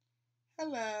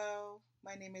Hello,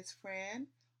 my name is Fran.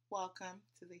 Welcome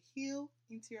to the Heal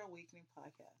into Your Awakening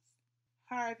podcast.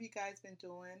 How have you guys been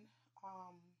doing?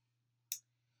 Um,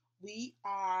 we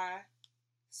are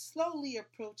slowly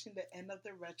approaching the end of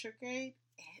the retrograde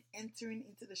and entering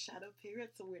into the shadow period,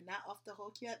 so we're not off the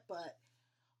hook yet, but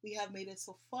we have made it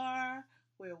so far.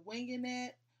 We're winging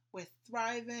it. We're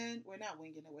thriving. We're not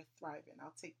winging it. We're thriving.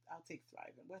 I'll take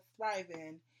thriving. We're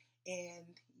thriving, and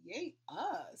yay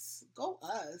us. Go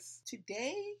us.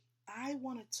 Today I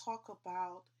want to talk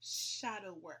about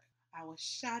shadow work. Our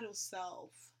shadow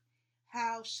self.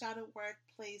 How shadow work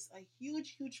plays a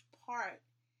huge part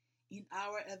in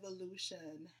our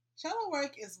evolution. Shadow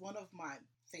work is one of my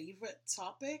favorite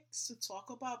topics to talk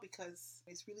about because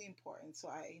it's really important. So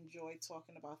I enjoy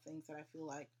talking about things that I feel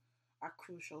like are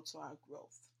crucial to our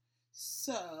growth.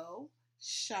 So,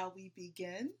 shall we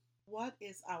begin? What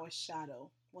is our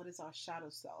shadow? What is our shadow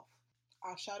self?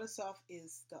 Our shadow self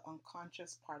is the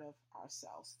unconscious part of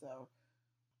ourselves, the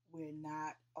we're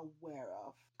not aware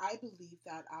of. I believe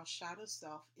that our shadow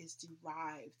self is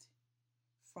derived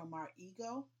from our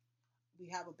ego. We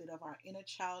have a bit of our inner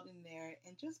child in there,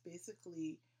 and just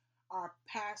basically our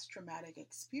past traumatic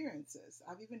experiences.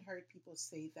 I've even heard people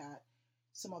say that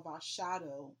some of our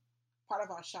shadow, part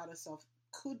of our shadow self,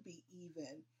 could be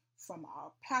even from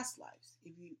our past lives,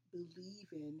 if you believe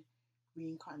in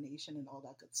reincarnation and all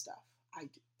that good stuff. I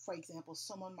do. For example,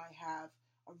 someone might have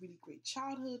a really great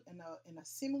childhood and a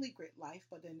similarly great life,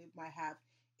 but then they might have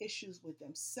issues with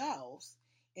themselves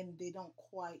and they don't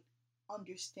quite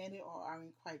understand it or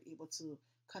aren't quite able to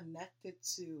connect it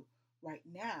to right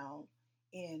now.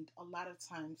 And a lot of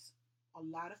times, a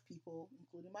lot of people,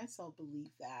 including myself, believe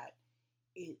that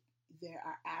it there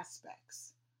are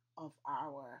aspects of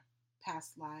our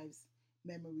past lives,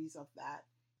 memories of that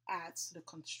adds to the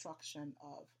construction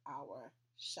of our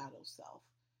shadow self.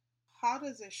 How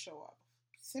does it show up?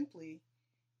 Simply,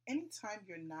 anytime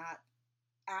you're not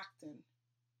acting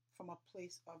from a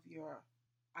place of your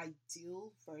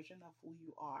ideal version of who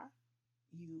you are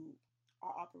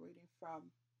operating from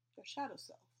your shadow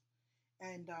self.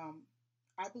 And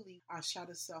I believe our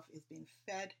shadow self is being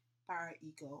fed by our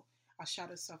ego. Our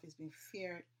shadow self is being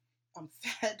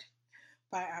fed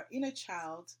by our inner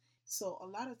child. So a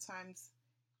lot of times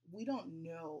we don't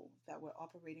know that we're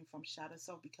operating from shadow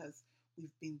self because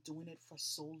we've been doing it for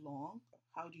so long.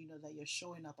 How do you know that you're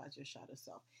showing up as your shadow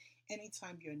self?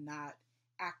 Anytime you're not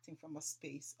acting from a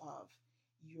space of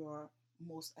your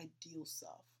most ideal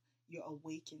self, your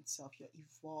awakened self, your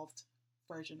evolved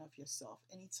version of yourself,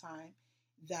 anytime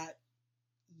that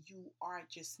you are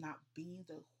just not being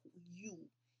the you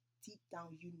deep down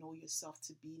you know yourself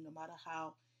to be, no matter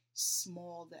how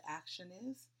small the action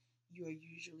is, you are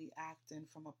usually acting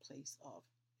from a place of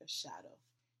your shadow.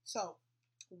 So,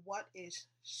 what is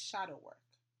shadow work?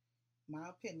 My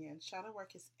opinion, shadow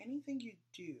work is anything you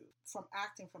do from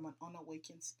acting from an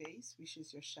unawakened space, which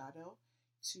is your shadow,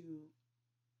 to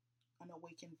an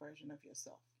awakened version of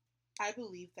yourself. I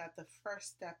believe that the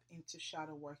first step into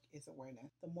shadow work is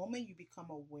awareness. The moment you become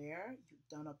aware, you've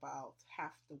done about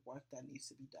half the work that needs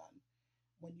to be done.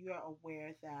 When you are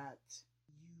aware that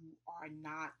you are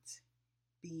not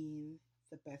being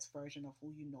the best version of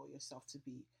who you know yourself to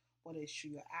be, whether it's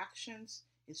through your actions,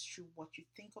 it's through what you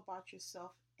think about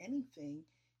yourself, anything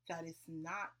that is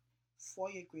not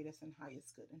for your greatest and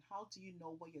highest good. And how do you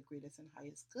know what your greatest and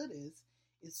highest good is?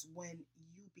 Is when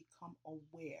you become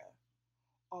aware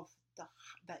of the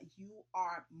that you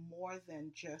are more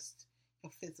than just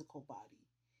your physical body.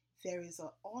 There is an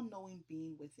all-knowing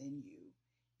being within you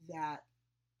that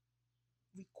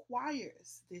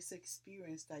requires this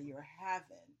experience that you're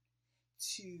having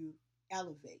to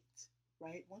elevate,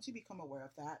 right? Once you become aware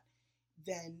of that,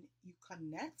 then you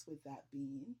connect with that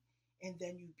being, and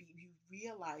then you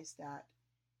realize that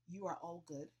you are all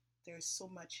good. There's so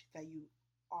much that you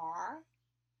are,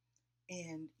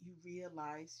 and you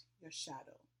realize your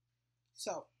shadow.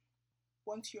 So,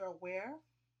 once you're aware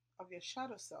of your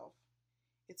shadow self,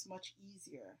 it's much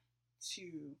easier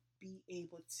to be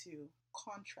able to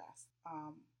contrast.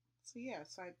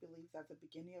 So I believe that the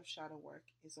beginning of shadow work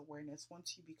is awareness.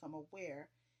 Once you become aware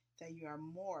that you are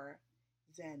more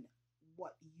than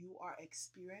what you are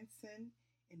experiencing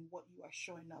and what you are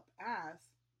showing up as,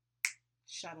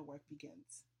 shadow work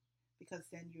begins. Because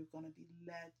then you're going to be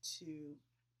led to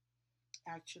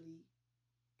actually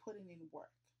putting in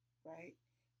work, right?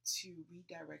 To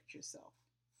redirect yourself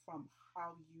from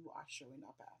how you are showing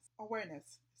up as.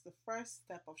 Awareness is the first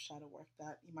step of shadow work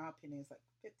that, in my opinion, is like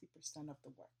 50% of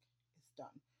the work is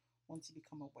done once you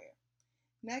become aware.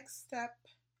 Next step,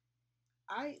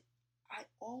 I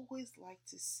always like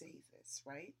to say this,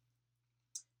 right?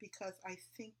 because I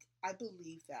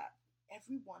believe that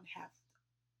everyone have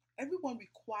everyone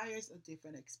requires a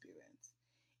different experience.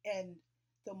 And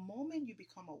the moment you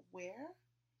become aware,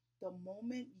 the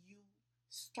moment you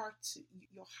start to,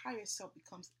 your higher self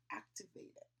becomes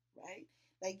activated, right?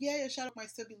 Like, yeah, your shadow might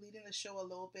still be leading the show a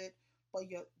little bit, but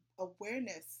your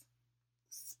awareness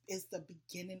is the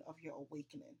beginning of your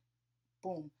awakening.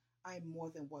 Boom, I'm more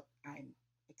than what I'm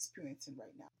experiencing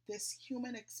right now. This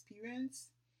human experience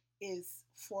is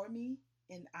for me,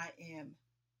 and I am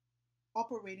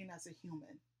operating as a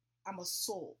human. I'm a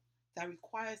soul that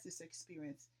requires this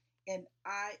experience, and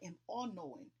I am all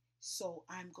knowing. So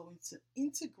I'm going to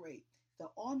integrate the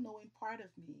all knowing part of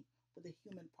me with the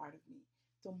human part of me.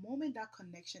 The moment that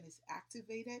connection is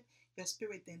activated, your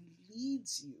spirit then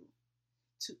leads you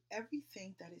to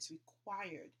everything that is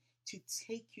required to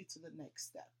take you to the next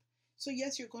step. So,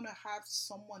 yes, you're going to have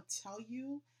someone tell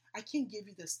you, I can't give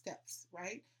you the steps,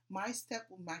 right? My step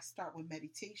might start with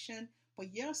meditation,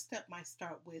 but your step might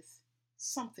start with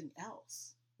something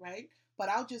else, right? But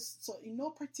I'll just, so in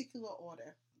no particular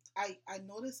order, I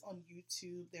notice on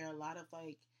YouTube there are a lot of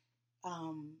like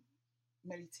um,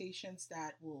 meditations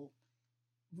that will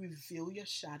reveal your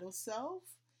shadow self.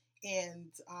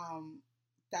 And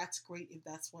that's great if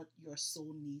that's what your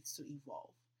soul needs to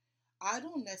evolve. I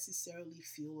don't necessarily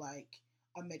feel like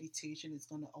a meditation is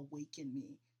going to awaken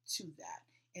me to that.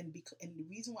 And the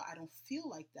reason why I don't feel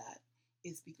like that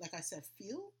is like I said,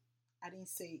 feel. I didn't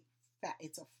say fact.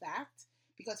 It's a fact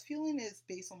because feeling is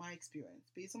based on my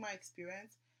experience. Based on my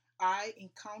experience, I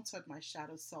encountered my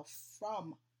shadow self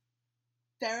from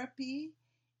therapy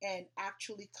and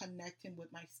actually connecting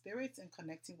with my spirits and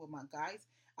connecting with my guides.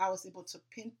 I was able to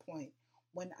pinpoint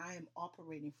when I am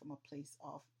operating from a place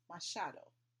of my shadow.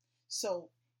 So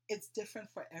it's different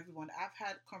for everyone. I've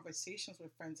had conversations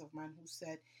with friends of mine who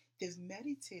said they've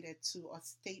meditated to a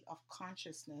state of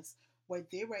consciousness where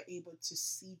they were able to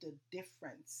see the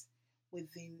difference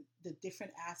within the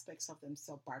different aspects of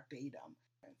themselves verbatim.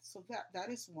 So that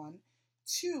is one.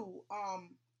 Two,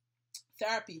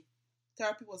 therapy.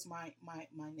 Therapy was my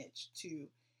niche to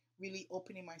really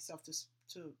opening myself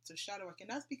to shadow work, and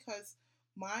that's because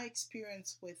my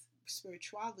experience with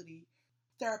spirituality,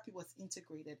 therapy was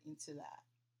integrated into that.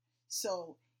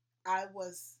 So I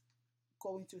was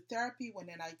going through therapy when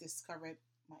then I discovered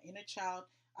my inner child.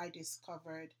 I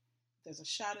discovered there's a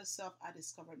shadow self. I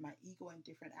discovered my ego and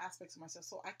different aspects of myself.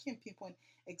 So I can't pinpoint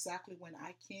exactly when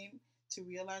I came to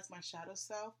realize my shadow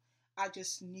self. I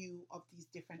just knew of these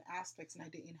different aspects and I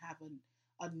didn't have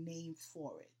a name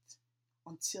for it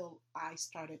until I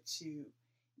started to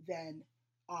then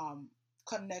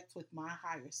connect with my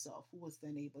higher self, who was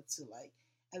then able to like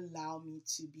allow me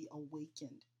to be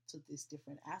awakened to these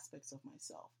different aspects of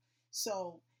myself.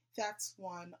 So that's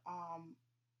one.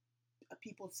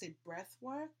 People say breath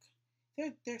work.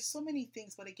 There's so many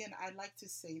things, but again, I like to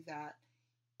say that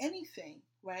anything,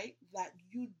 right, that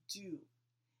you do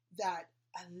that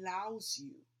allows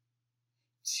you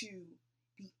to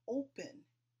be open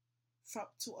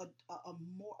to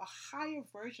a higher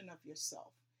version of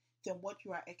yourself than what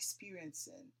you are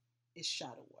experiencing is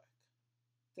shadow work.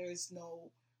 There is no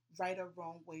right or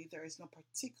wrong way. There is no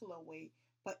particular way.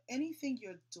 But anything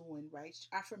you're doing, right?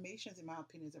 Affirmations, in my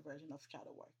opinion, is a version of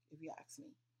shadow work, if you ask me.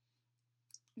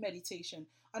 Meditation.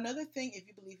 Another thing, if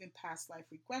you believe in past life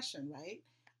regression, right?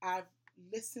 I've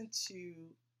listened to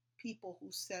people who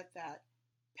said that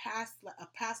a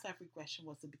past life regression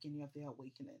was the beginning of their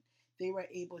awakening. They were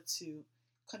able to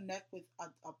connect with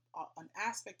an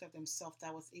aspect of themselves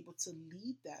that was able to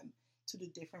lead them to the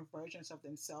different versions of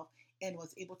themselves and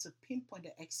was able to pinpoint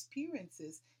the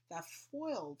experiences that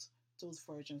foiled those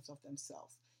versions of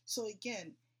themselves. So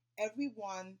again,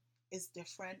 everyone is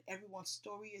different. Everyone's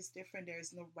story is different. There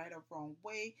is no right or wrong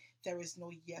way. There is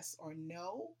no yes or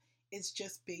no. It's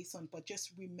just based on, but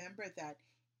just remember that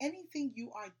anything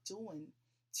you are doing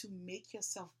to make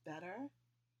yourself better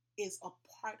is a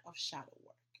part of shadow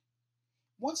work.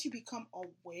 Once you become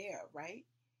aware, right,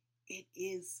 it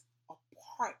is a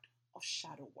part of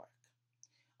shadow work.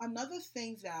 Another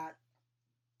thing that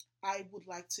I would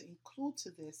like to include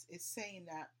to this is saying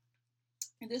that,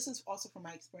 and this is also from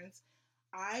my experience,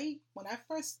 when I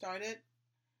first started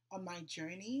on my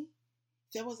journey,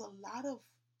 there was a lot of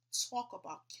talk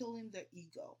about killing the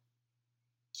ego,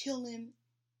 killing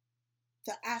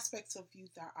the aspects of you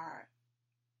that are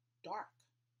dark.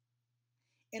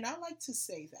 And I like to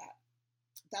say that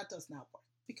that does not work.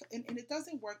 And it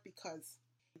doesn't work because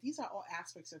these are all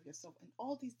aspects of yourself, and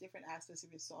all these different aspects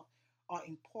of yourself are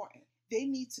important. They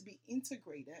need to be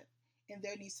integrated, and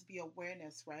there needs to be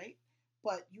awareness, right?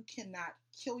 But you cannot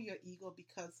kill your ego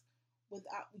because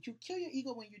you kill your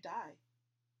ego when you die.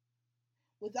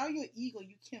 Without your ego,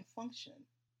 you can't function.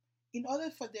 In order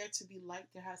for there to be light,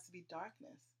 there has to be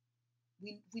darkness.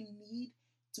 We need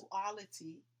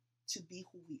duality to be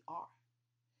who we are.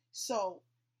 So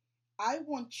I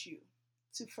want you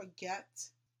to forget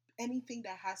anything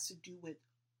that has to do with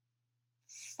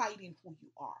fighting who you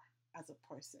are as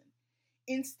a person.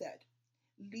 Instead,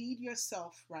 lead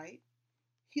yourself, right?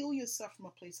 Heal yourself from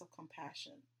a place of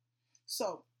compassion.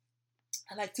 So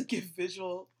I like to give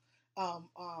visual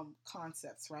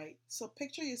concepts, right? So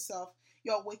picture yourself,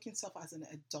 your awakened self as an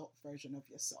adult version of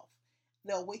yourself.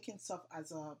 The awakened self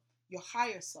as your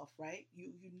higher self, right?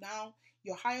 You now,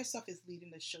 your higher self is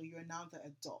leading the show. You're now the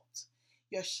adult.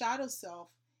 Your shadow self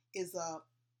is a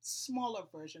smaller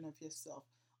version of yourself,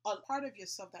 a part of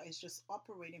yourself that is just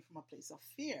operating from a place of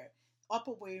fear,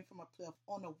 operating from a place of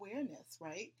unawareness,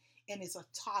 right? And is a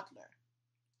toddler.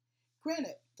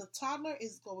 Granted, the toddler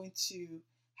is going to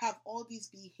have all these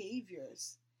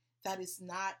behaviors that is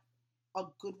not a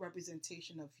good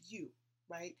representation of you,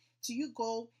 right? So you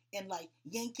go and like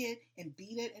yank it and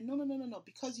beat it, and no,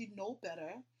 because you know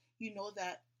better, you know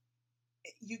that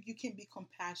you can be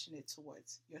compassionate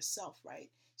towards yourself, right?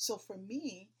 So for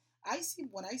me, I see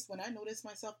when I notice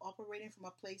myself operating from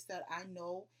a place that I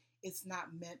know it's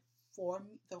not meant for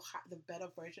me, the better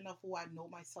version of who I know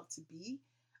myself to be,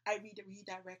 I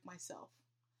redirect myself.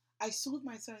 I soothe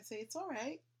myself and say, it's all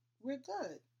right, we're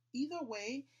good. Either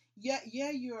way, you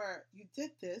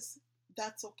did this.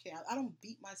 That's okay. I don't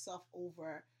beat myself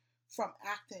over from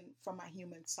acting from my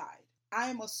human side. I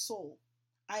am a soul.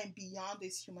 I am beyond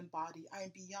this human body. I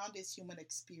am beyond this human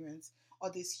experience or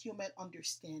this human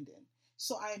understanding.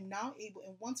 So I am now able,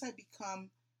 and once I become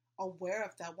aware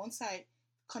of that, once I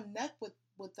connect with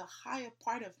the higher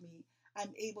part of me,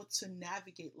 I'm able to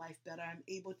navigate life better. I'm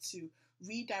able to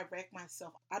redirect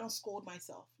myself. I don't scold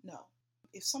myself. No.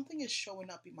 If something is showing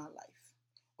up in my life,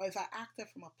 or if I acted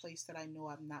from a place that I know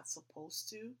I'm not supposed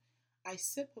to, I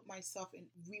sit with myself and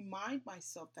remind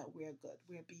myself that we're good.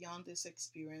 We're beyond this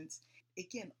experience.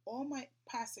 Again, all my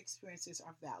past experiences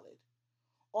are valid.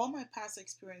 All my past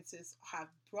experiences have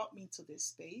brought me to this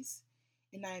space,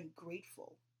 and I am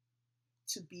grateful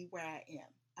to be where I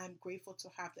am. I'm grateful to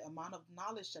have the amount of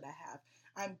knowledge that I have.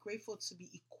 I'm grateful to be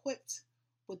equipped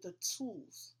with the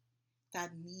tools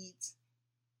that I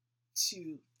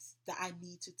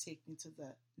need to take me to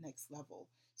the next level.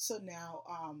 So now,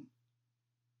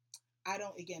 I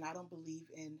don't believe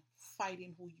in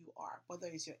fighting who you are, whether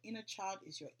it's your inner child,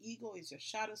 is your ego, is your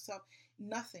shadow self,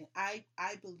 nothing. I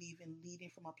believe in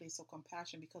leading from a place of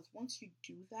compassion, because once you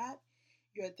do that,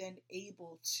 you're then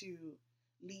able to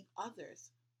lead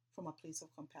others from a place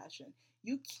of compassion.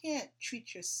 You can't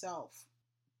treat yourself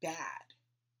bad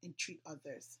and treat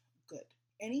others good.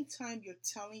 Anytime you're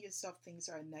telling yourself things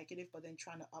are negative but then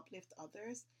trying to uplift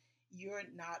others, you're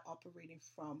not operating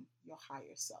from your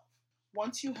higher self.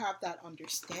 Once you have that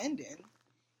understanding,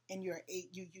 and you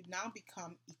now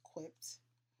become equipped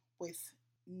with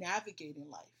navigating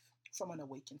life from an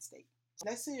awakened state.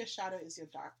 Let's say your shadow is the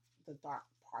dark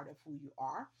part of who you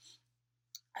are.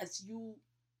 As you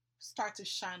start to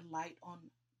shine light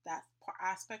on that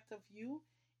aspect of you,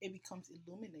 it becomes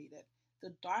illuminated.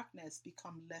 The darkness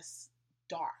becomes less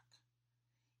dark,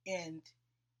 and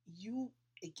you,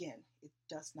 again, it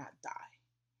does not die,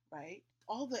 right?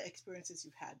 All the experiences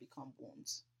you've had become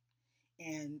wounds,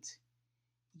 and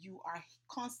you are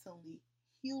constantly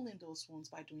healing those wounds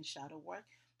by doing shadow work.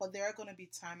 But there are going to be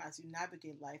times as you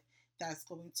navigate life that's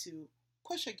going to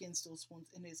push against those wounds,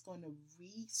 and it's going to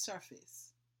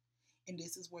resurface. And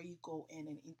this is where you go in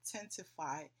and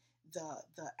intensify the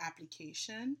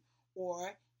application,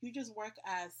 or you just work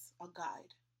as a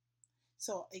guide.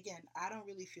 So again, I don't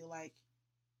really feel like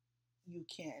you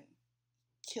can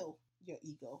kill your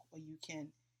ego or you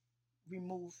can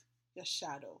remove your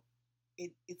shadow.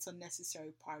 It's a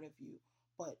necessary part of you,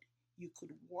 but you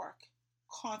could work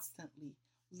constantly,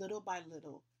 little by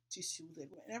little, to soothe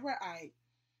it. Whenever I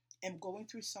am going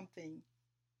through something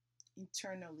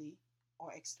internally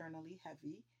or externally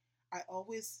heavy, I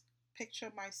always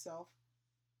picture myself,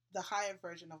 the higher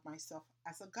version of myself,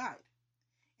 as a guide.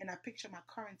 And I picture my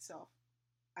current self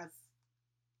as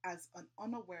an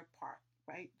unaware part,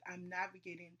 right? I'm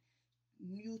navigating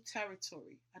new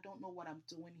territory. I don't know what I'm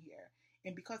doing here.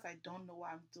 And because I don't know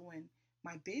what I'm doing,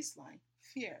 my baseline,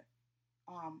 fear,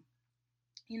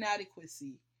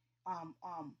 inadequacy,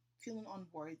 feeling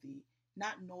unworthy,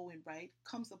 not knowing, right,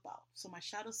 comes about. So my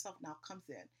shadow self now comes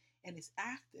in and is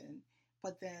acting,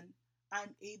 but then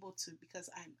I'm able to, because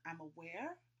I'm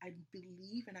aware, I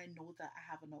believe, and I know that I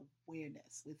have an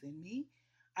awareness within me,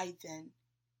 I then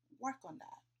work on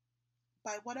that.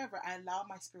 By whatever, I allow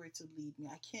my spirit to lead me.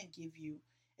 I can't give you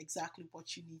exactly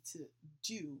what you need to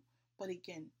do. But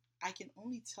again, I can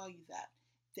only tell you that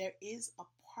there is a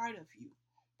part of you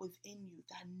within you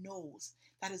that knows,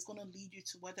 that is going to lead you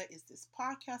to, whether it's this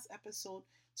podcast episode,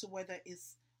 to whether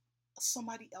it's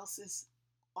somebody else's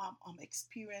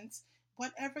experience.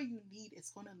 Whatever you need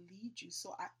is going to lead you.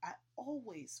 So I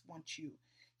always want you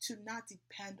to not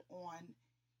depend on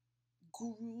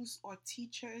gurus or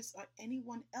teachers or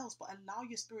anyone else, but allow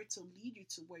your spirit to lead you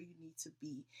to where you need to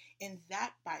be. And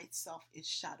that by itself is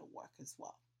shadow work as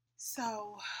well.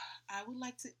 So I would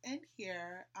like to end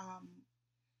here.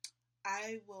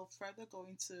 I will further go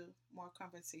into more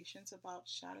conversations about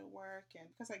shadow work, and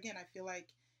because again, I feel like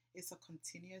it's a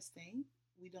continuous thing.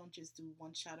 We don't just do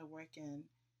one shadow work and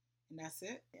that's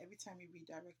it. Every time you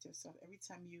redirect yourself, every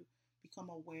time you become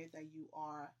aware that you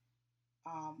are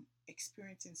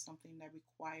experiencing something that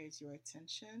requires your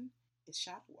attention, it's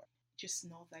shadow work. Just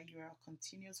know that you're a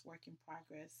continuous work in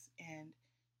progress, and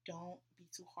don't be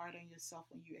too hard on yourself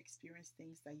when you experience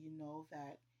things that you know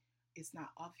that is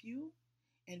not of you.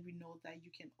 And we know that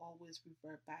you can always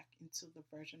revert back into the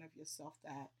version of yourself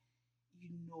that you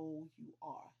know you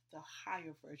are, the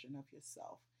higher version of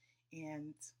yourself.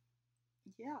 And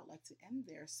yeah, I'd like to end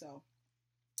there. So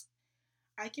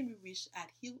I can be reached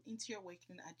at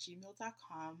healintoyourawakening@gmail.com.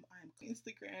 I'm on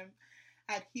Instagram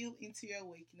at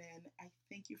healintoyourawakening. I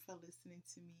thank you for listening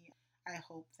to me. I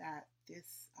hope that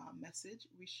this message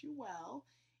wish you well.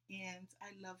 And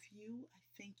I love you. I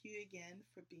thank you again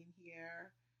for being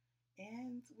here.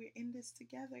 And we're in this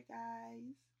together,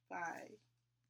 guys. Bye.